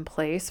plans in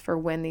place for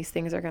when these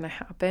things are going to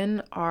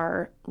happen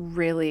are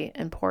really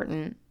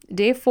important.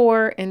 Day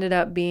 4 ended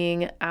up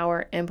being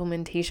our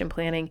implementation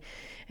planning.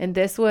 And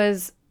this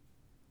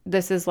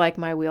is like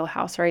my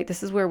wheelhouse, right?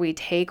 This is where we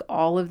take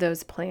all of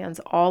those plans,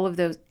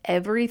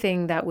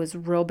 everything that was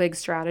real big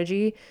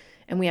strategy,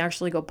 and we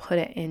actually go put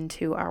it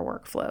into our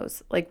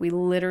workflows. Like we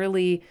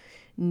literally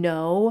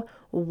know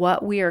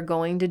what we are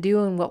going to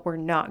do and what we're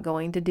not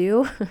going to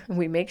do.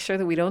 We make sure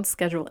that we don't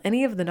schedule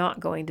any of the not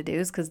going to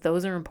do's because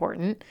those are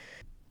important.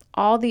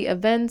 All the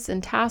events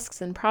and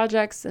tasks and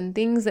projects and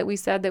things that we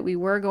said that we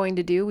were going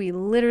to do, we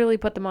literally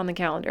put them on the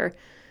calendar.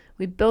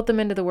 We built them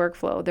into the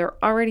workflow.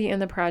 They're already in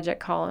the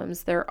project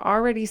columns. They're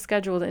already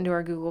scheduled into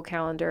our Google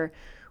Calendar.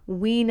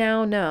 We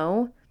now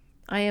know,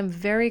 I am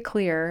very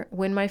clear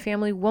when my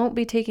family won't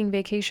be taking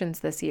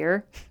vacations this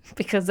year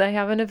because I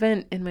have an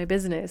event in my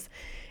business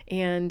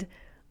and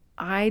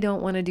I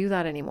don't want to do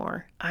that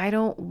anymore.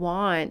 And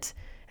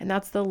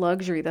that's the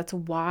luxury. That's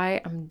why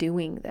I'm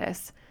doing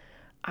this.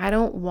 I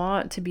don't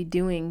want to be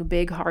doing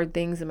big, hard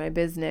things in my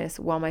business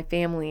while my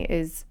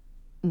family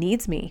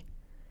needs me,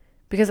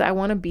 because I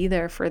want to be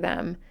there for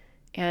them.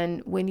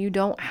 And when you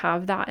don't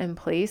have that in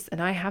place,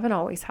 and I haven't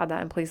always had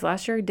that in place.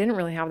 Last year, I didn't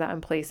really have that in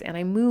place, and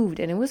I moved,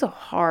 and it was a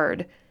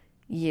hard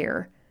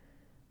year.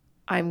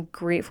 I'm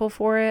grateful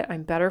for it.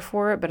 I'm better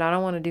for it, but I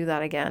don't want to do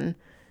that again.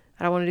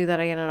 I don't want to do that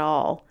again at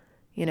all,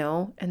 you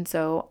know? And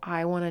so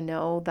I want to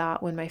know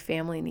that when my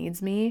family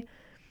needs me,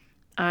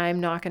 I'm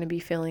not going to be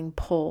feeling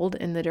pulled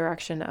in the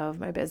direction of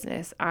my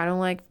business. I don't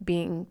like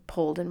being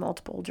pulled in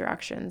multiple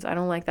directions. I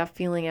don't like that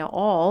feeling at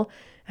all.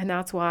 And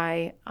that's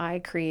why I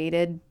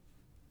created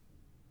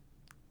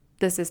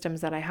the systems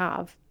that I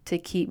have to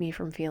keep me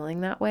from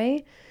feeling that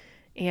way.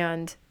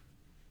 And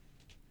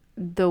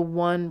the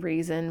one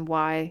reason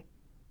why,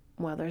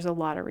 well, there's a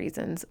lot of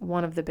reasons.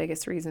 One of the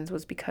biggest reasons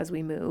was because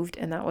we moved,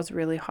 and that was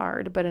really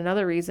hard. But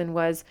another reason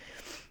was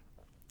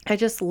I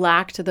just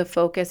lacked the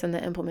focus and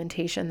the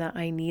implementation that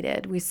I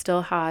needed. We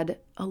still had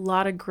a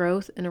lot of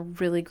growth in a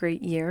really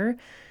great year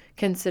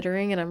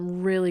considering, and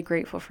I'm really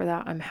grateful for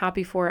that. I'm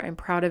happy for it. I'm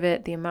proud of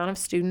it. The amount of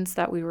students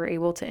that we were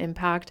able to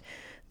impact,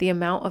 the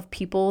amount of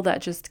people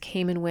that just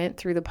came and went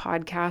through the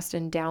podcast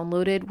and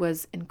downloaded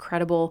was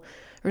incredible.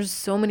 There's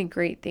so many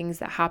great things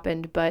that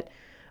happened, but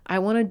I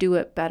want to do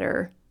it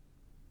better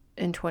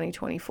in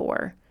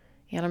 2024.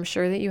 And I'm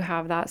sure that you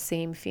have that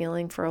same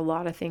feeling for a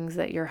lot of things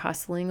that you're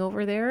hustling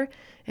over there.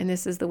 And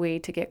this is the way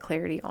to get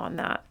clarity on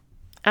that.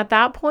 At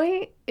that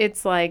point,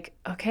 it's like,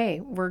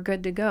 okay, we're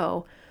good to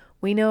go.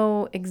 We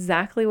know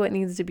exactly what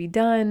needs to be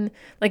done.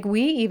 Like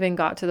we even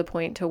got to the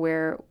point to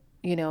where,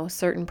 you know,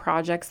 certain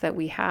projects that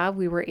we have,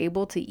 we were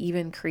able to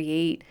even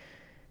create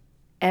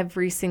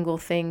every single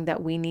thing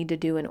that we need to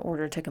do in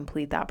order to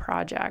complete that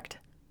project.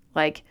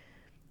 Like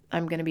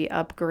I'm going to be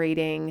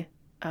upgrading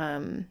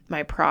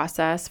my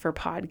process for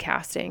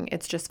podcasting.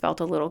 It's just felt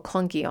a little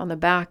clunky on the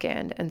back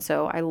end. And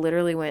so I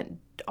literally went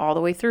all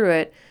the way through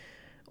it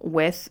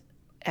with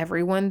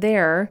everyone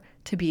there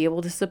to be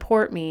able to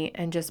support me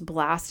and just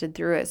blasted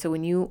through it. So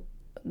when you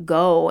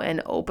go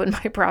and open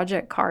my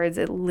project cards,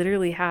 it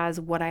literally has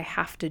what I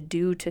have to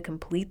do to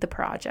complete the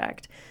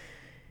project.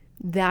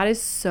 That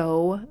is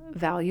so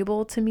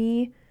valuable to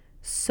me.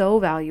 So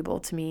valuable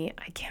to me.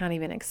 I can't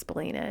even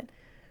explain it,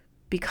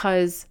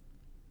 because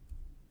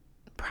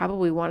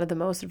probably one of the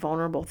most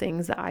vulnerable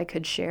things that I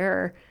could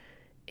share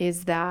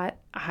is that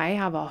I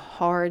have a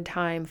hard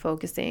time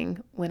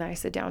focusing when I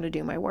sit down to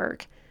do my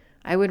work.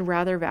 I would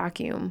rather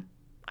vacuum.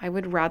 I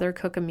would rather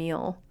cook a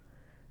meal.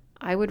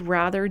 I would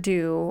rather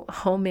do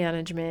home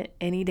management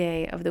any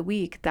day of the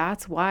week.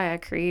 That's why I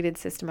created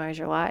Systemize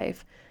Your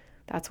Life.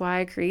 That's why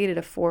I created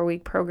a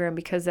 4-week program,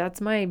 because that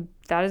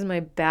is my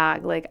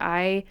bag. Like,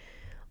 I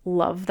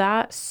love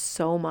that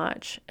so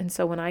much. And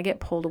so when I get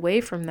pulled away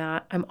from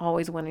that, I'm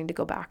always wanting to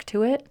go back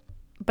to it.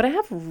 But I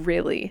have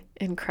really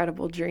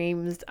incredible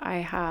dreams. I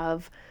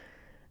have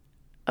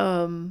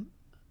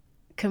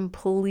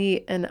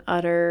complete and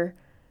utter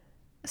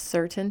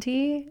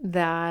certainty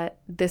that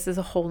this is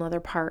a whole nother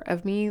part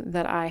of me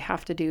that I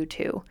have to do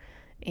too.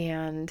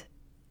 And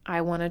I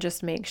want to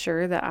just make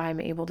sure that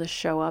I'm able to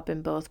show up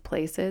in both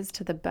places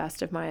to the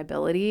best of my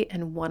ability.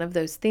 And one of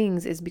those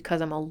things is because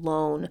I'm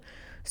alone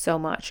so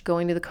much.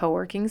 Going to the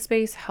co-working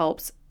space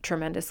helps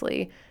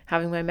tremendously.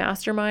 Having my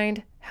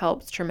mastermind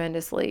helps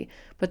tremendously.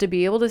 But to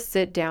be able to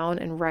sit down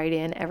and write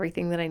in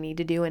everything that I need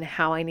to do and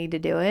how I need to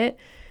do it,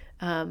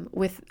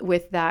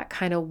 with that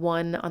kind of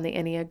 1 on the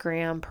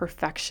Enneagram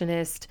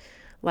perfectionist,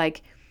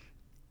 like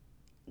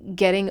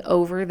getting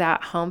over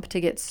that hump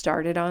to get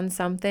started on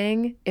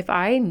something. If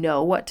I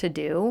know what to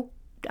do,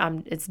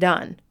 it's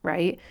done,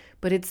 right?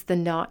 But it's the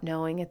not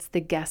knowing, it's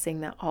the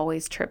guessing that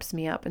always trips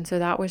me up. And so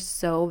that was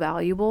so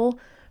valuable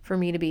for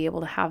me to be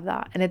able to have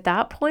that. And at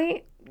that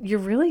point, you're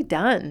really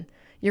done.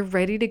 You're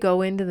ready to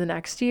go into the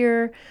next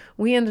year.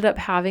 We ended up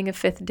having a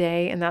 5th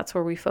day, and that's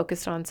where we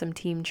focused on some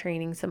team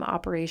training, some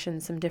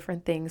operations, some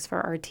different things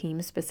for our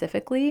team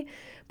specifically.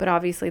 But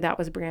obviously that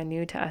was brand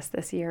new to us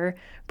this year,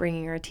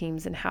 bringing our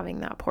teams and having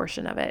that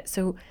portion of it.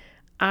 So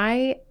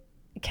I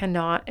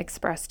cannot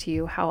express to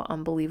you how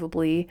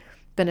unbelievably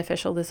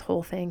beneficial this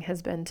whole thing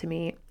has been to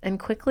me. And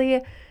quickly,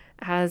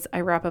 as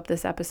I wrap up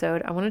this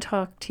episode, I want to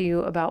talk to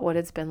you about what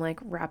it's been like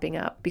wrapping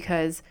up,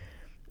 because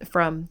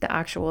from the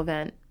actual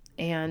event.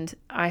 And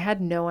I had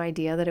no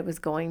idea that it was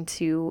going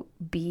to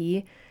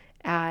be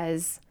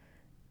as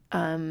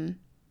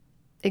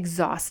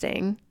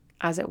exhausting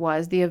as it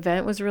was. The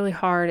event was really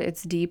hard.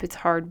 It's deep. It's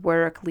hard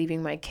work.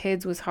 Leaving my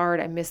kids was hard.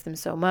 I miss them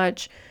so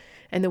much.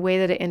 And the way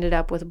that it ended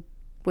up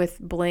with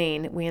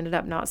Blaine, we ended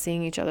up not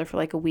seeing each other for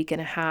like a week and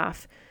a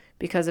half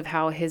because of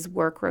how his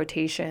work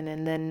rotation,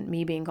 and then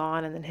me being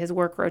gone, and then his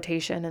work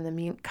rotation, and then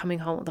me coming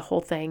home, the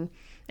whole thing.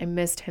 I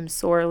missed him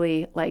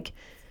sorely. Like,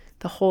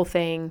 the whole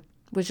thing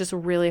was just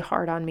really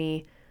hard on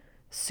me,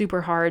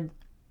 super hard.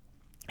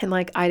 And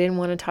like, I didn't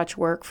want to touch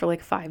work for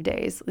like 5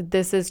 days.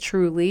 This is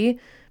truly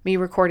me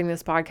recording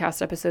this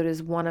podcast episode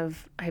is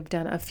I've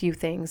done a few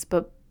things,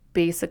 but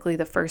basically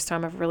the first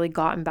time I've really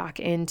gotten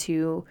back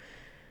into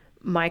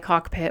my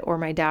cockpit or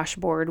my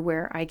dashboard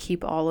where I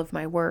keep all of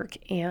my work,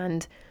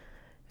 and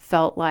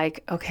felt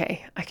like,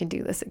 okay, I can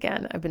do this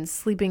again. I've been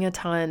sleeping a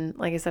ton.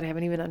 Like I said, I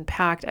haven't even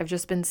unpacked. I've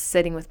just been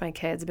sitting with my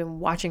kids. I've been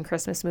watching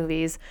Christmas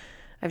movies.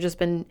 I've just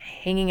been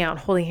hanging out,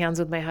 holding hands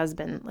with my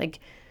husband. Like,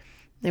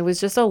 it was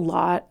just a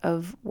lot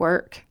of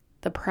work,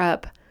 the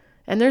prep.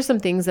 And there's some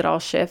things that I'll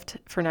shift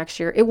for next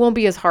year. It won't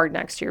be as hard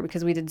next year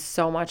because we did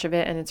so much of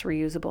it and it's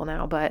reusable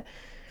now. But,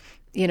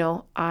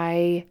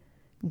 I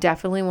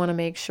definitely want to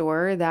make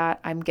sure that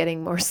I'm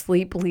getting more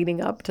sleep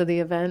leading up to the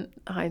event.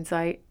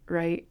 Hindsight,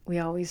 right? We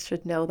always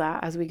should know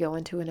that as we go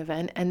into an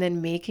event. And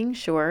then making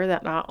sure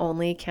that not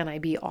only can I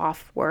be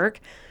off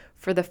work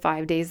for the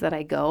 5 days that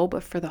I go,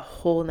 but for the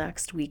whole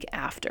next week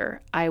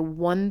after. I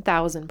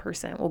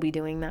 1000% will be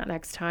doing that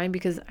next time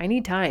because I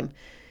need time.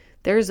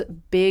 There's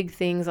big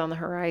things on the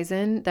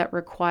horizon that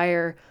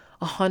require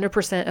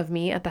 100% of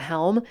me at the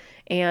helm,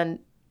 and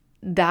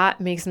that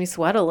makes me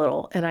sweat a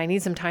little, and I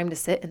need some time to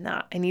sit in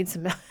that. I need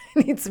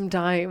some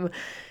time,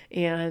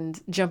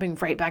 and jumping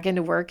right back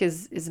into work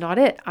is not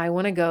it. I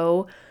want to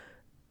go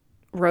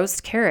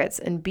roast carrots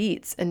and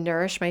beets and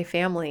nourish my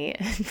family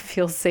and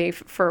feel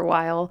safe for a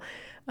while,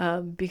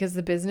 because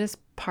the business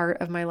part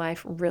of my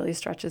life really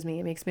stretches me.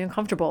 It makes me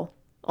uncomfortable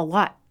a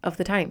lot of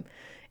the time.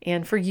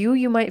 And for you,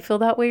 you might feel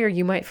that way, or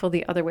you might feel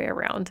the other way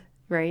around,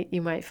 right?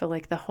 You might feel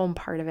like the home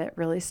part of it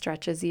really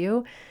stretches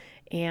you.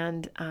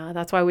 And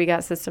that's why we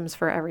got systems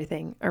for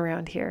everything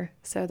around here,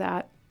 so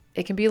that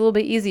it can be a little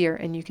bit easier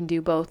and you can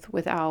do both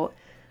without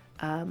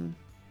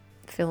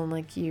feeling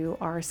like you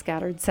are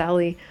Scattered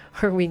Sally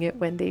or Wing It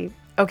Wendy.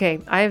 Okay,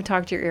 I have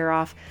talked your ear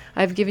off.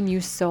 I've given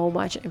you so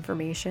much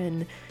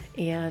information,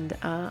 and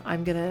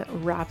I'm going to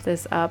wrap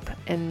this up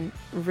and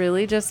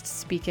really just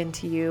speak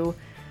into you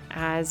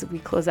as we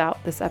close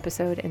out this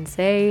episode and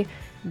say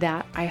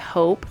that I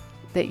hope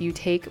that you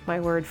take my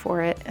word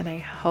for it. And I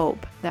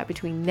hope that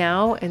between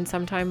now and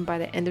sometime by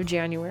the end of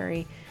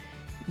January,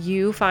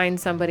 you find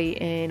somebody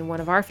in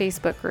one of our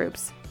Facebook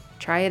groups.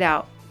 Try it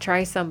out.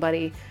 Try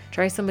somebody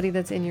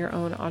that's in your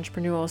own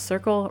entrepreneurial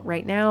circle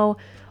right now,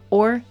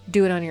 or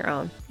do it on your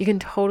own. You can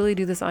totally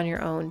do this on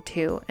your own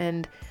too.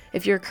 And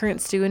if you're a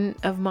current student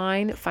of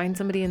mine, find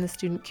somebody in the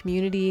student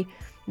community.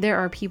 There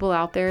are people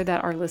out there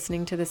that are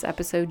listening to this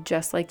episode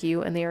just like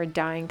you, and they are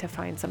dying to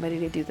find somebody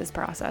to do this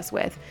process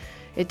with.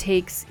 It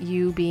takes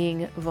you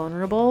being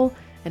vulnerable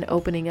and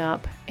opening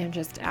up and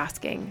just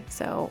asking.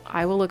 So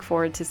I will look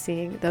forward to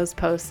seeing those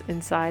posts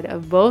inside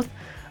of both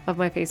of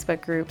my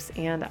Facebook groups,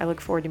 and I look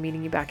forward to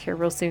meeting you back here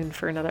real soon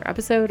for another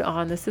episode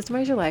on the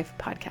Systemize Your Life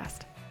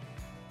podcast.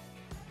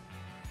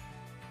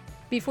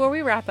 Before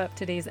we wrap up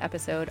today's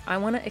episode, I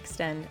want to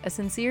extend a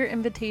sincere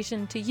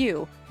invitation to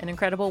you, an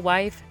incredible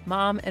wife,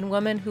 mom, and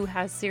woman who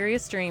has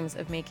serious dreams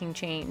of making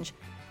change,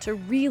 to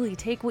really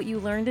take what you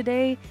learned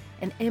today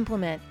and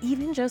implement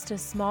even just a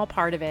small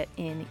part of it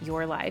in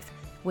your life.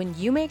 When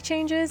you make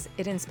changes,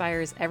 it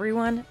inspires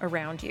everyone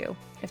around you.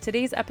 If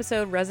today's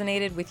episode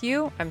resonated with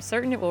you, I'm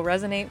certain it will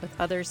resonate with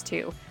others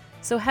too.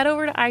 So head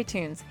over to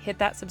iTunes, hit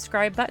that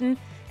subscribe button,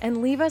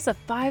 and leave us a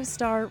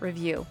 5-star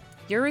review.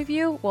 Your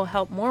review will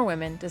help more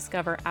women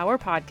discover our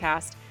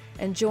podcast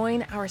and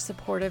join our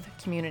supportive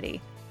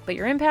community. But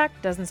your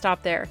impact doesn't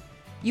stop there.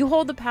 You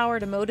hold the power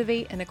to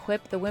motivate and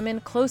equip the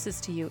women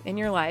closest to you in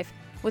your life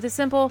with a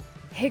simple,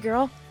 "Hey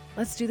girl,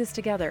 let's do this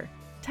together."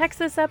 Text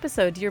this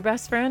episode to your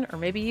best friend or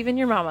maybe even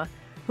your mama.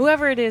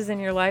 Whoever it is in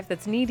your life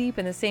that's knee-deep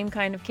in the same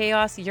kind of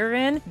chaos you're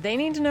in, they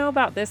need to know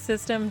about this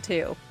system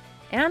too.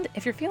 And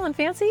if you're feeling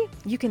fancy,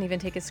 you can even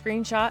take a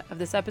screenshot of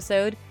this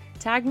episode,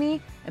 tag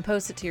me, and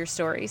post it to your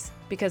stories.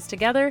 Because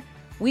together,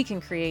 we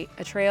can create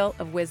a trail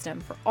of wisdom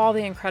for all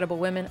the incredible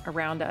women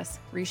around us,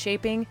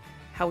 reshaping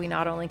how we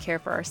not only care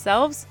for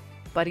ourselves,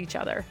 but each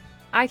other.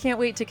 I can't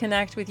wait to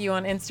connect with you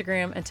on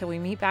Instagram until we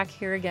meet back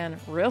here again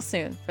real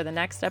soon for the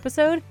next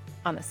episode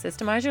on the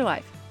Systemize Your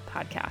Life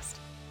podcast.